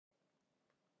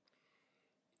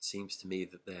seems to me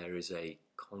that there is a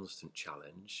constant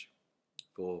challenge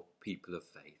for people of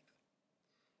faith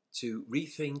to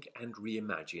rethink and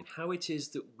reimagine how it is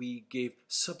that we give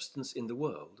substance in the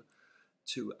world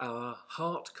to our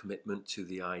heart commitment to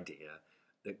the idea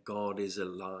that God is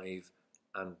alive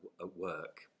and at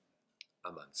work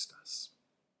amongst us.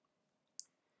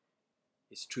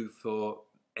 It's true for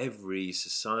every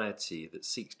society that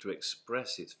seeks to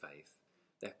express its faith.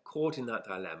 They're caught in that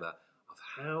dilemma of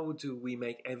how do we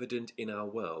make evident in our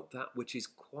world that which is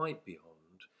quite beyond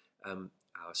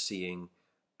our seeing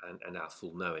and our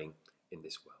full knowing in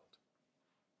this world.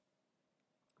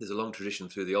 There's a long tradition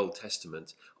through the Old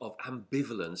Testament of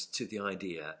ambivalence to the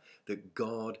idea that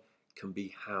God can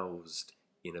be housed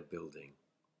in a building.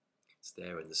 It's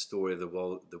there in the story of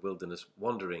the wilderness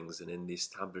wanderings and in the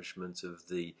establishment of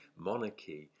the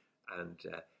monarchy and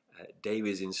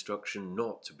David's instruction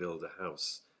not to build a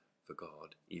house for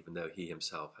God, even though he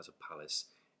himself has a palace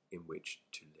in which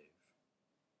to live.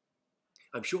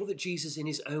 I'm sure that Jesus in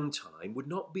his own time would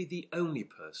not be the only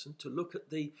person to look at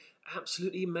the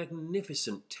absolutely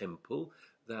magnificent temple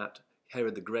that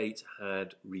Herod the Great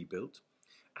had rebuilt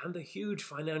and the huge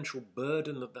financial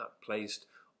burden that placed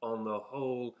on the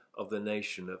whole of the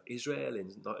nation of Israel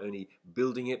in not only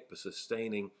building it but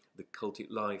sustaining the cultic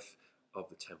life of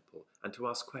the temple, and to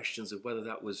ask questions of whether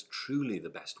that was truly the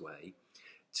best way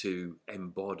to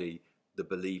embody the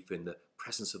belief in the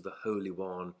presence of the Holy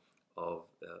One of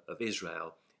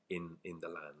Israel in the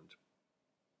land.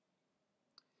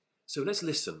 So let's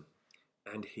listen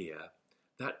and hear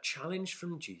that challenge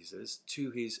from Jesus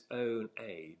to his own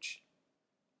age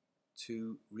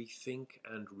to rethink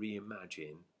and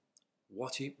reimagine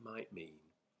what it might mean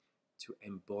to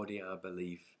embody our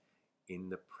belief in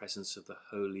the presence of the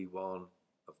Holy One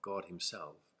of God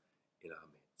himself in our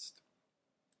midst.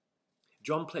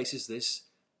 John places this,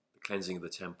 the cleansing of the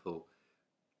temple,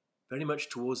 very much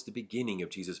towards the beginning of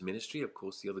Jesus' ministry. Of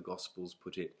course, the other Gospels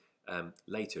put it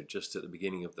later, just at the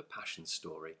beginning of the Passion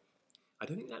story. I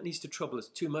don't think that needs to trouble us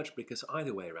too much because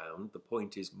either way around, the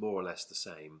point is more or less the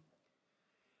same.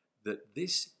 That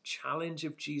this challenge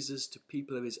of Jesus to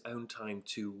people of his own time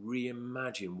to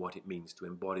reimagine what it means to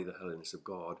embody the holiness of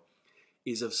God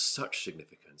is of such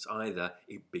significance. Either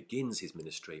it begins his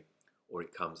ministry or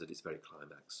it comes at its very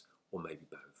climax, or maybe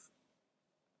both.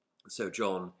 So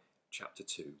John chapter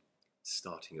 2,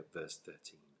 starting at verse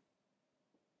 13.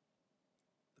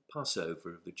 The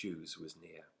Passover of the Jews was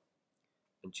near,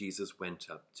 and Jesus went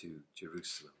up to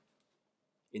Jerusalem.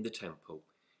 In the temple,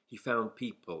 he found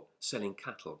people selling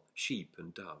cattle, sheep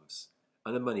and doves,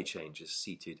 and the money changers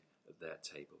seated at their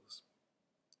tables.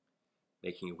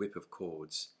 Making a whip of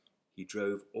cords, he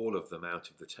drove all of them out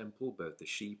of the temple, both the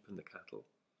sheep and the cattle.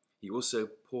 He also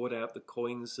poured out the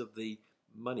coins of the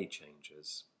money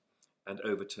changers and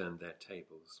overturned their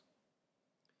tables.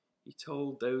 He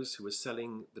told those who were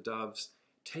selling the doves,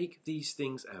 "Take these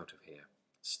things out of here.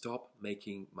 Stop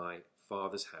making my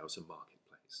Father's house a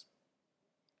marketplace."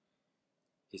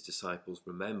 His disciples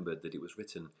remembered that it was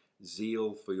written,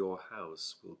 "Zeal for your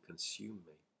house will consume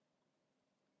me."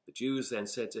 The Jews then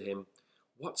said to him,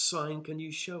 "What sign can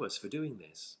you show us for doing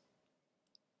this?"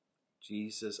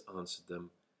 Jesus answered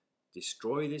them,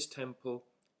 "Destroy this temple,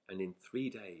 and in 3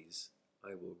 days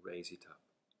I will raise it up."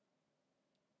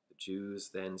 The Jews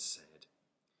then said,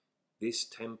 "This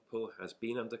temple has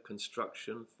been under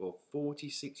construction for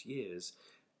 46 years,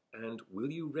 and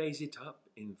will you raise it up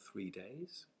in 3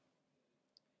 days?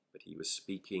 But he was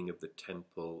speaking of the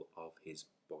temple of his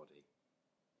body.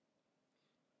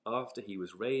 After he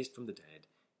was raised from the dead,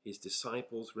 his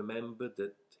disciples remembered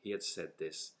that he had said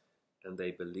this, and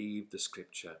they believed the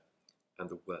scripture and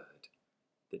the word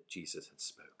that Jesus had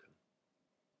spoken.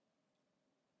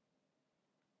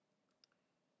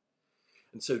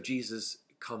 And so Jesus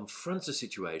confronts a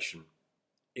situation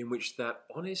in which that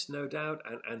honest, no doubt,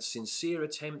 and sincere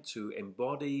attempt to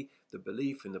embody the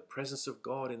belief in the presence of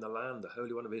God in the land, the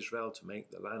Holy One of Israel, to make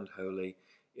the land holy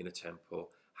in a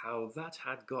temple, how that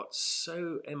had got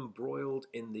so embroiled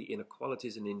in the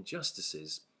inequalities and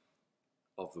injustices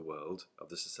of the world, of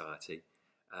the society,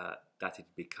 that it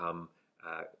had become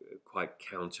quite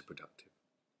counterproductive.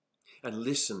 And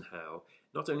listen how,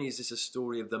 not only is this a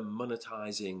story of the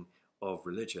monetizing of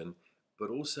religion, but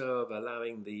also of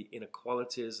allowing the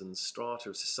inequalities and strata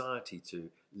of society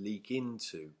to leak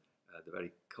into the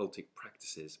very cultic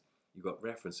practices. You've got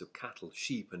reference of cattle,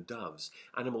 sheep and doves,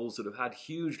 animals that have had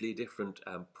hugely different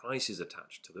prices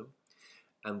attached to them.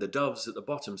 And the doves at the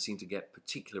bottom seem to get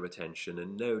particular attention,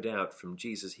 and no doubt from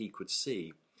Jesus he could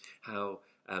see how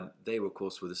they were, of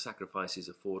course, were the sacrifices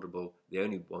affordable, the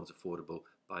only ones affordable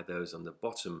by those on the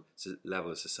bottom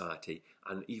level of society,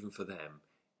 and even for them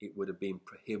it would have been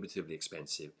prohibitively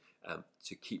expensive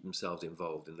to keep themselves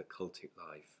involved in the cultic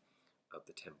life of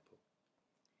the temple.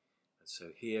 And so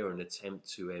here an attempt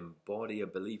to embody a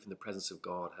belief in the presence of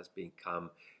God has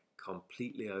become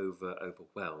completely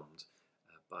overwhelmed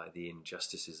by the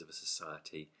injustices of a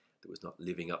society that was not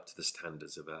living up to the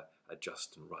standards of a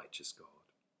just and righteous God.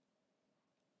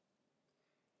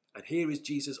 And here is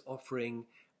Jesus offering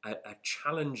a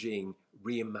challenging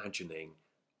reimagining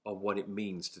of what it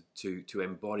means to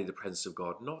embody the presence of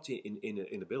God, not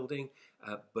in a building,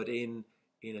 but in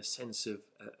a sense of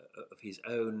his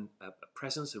own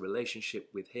presence, a relationship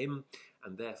with him,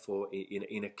 and therefore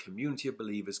in a community of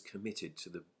believers committed to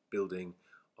the building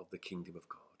of the kingdom of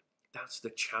God. That's the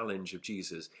challenge of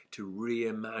Jesus, to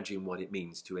reimagine what it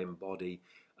means to embody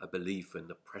a belief in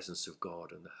the presence of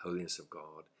God and the holiness of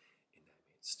God in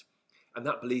their midst. And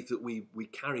that belief that we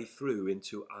carry through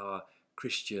into our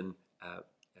Christian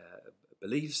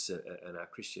beliefs and our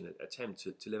Christian attempt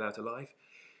to live out a life.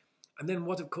 And then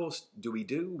what, of course, do?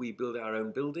 We build our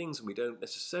own buildings, and we don't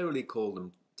necessarily call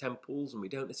them temples, and we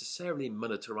don't necessarily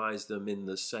monetarize them in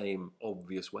the same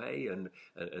obvious way, and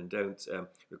don't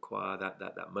require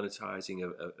that monetizing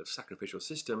of sacrificial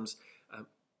systems.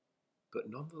 But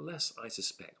nonetheless, I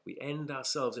suspect we end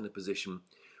ourselves in a position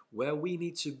where we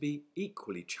need to be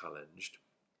equally challenged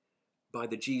by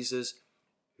the Jesus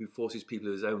who forces people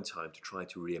of his own time to try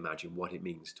to reimagine what it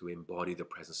means to embody the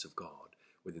presence of God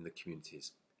within the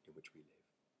communities in which we live.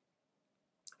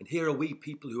 And here are we,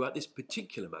 people who at this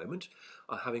particular moment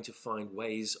are having to find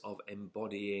ways of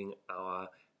embodying our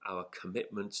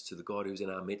commitments to the God who's in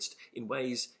our midst in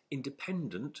ways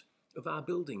independent of our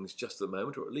buildings just at the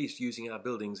moment, or at least using our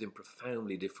buildings in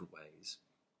profoundly different ways.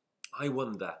 I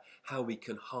wonder how we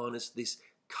can harness this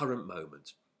current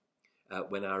moment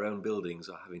when our own buildings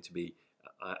are having to be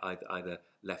either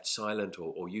left silent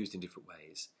or used in different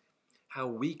ways. How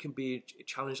we can be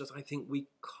challenged, as I think we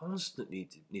constantly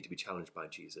need to be challenged by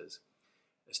Jesus,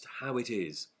 as to how it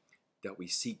is that we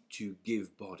seek to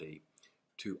give body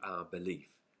to our belief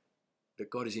that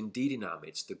God is indeed in our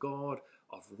midst. The God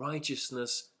of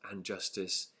righteousness and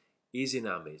justice is in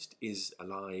our midst, is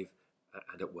alive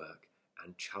and at work,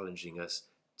 and challenging us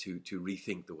to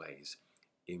rethink the ways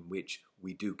in which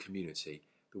we do community,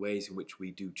 the ways in which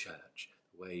we do church,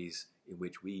 the ways in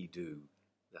which we do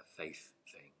the faith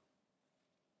thing.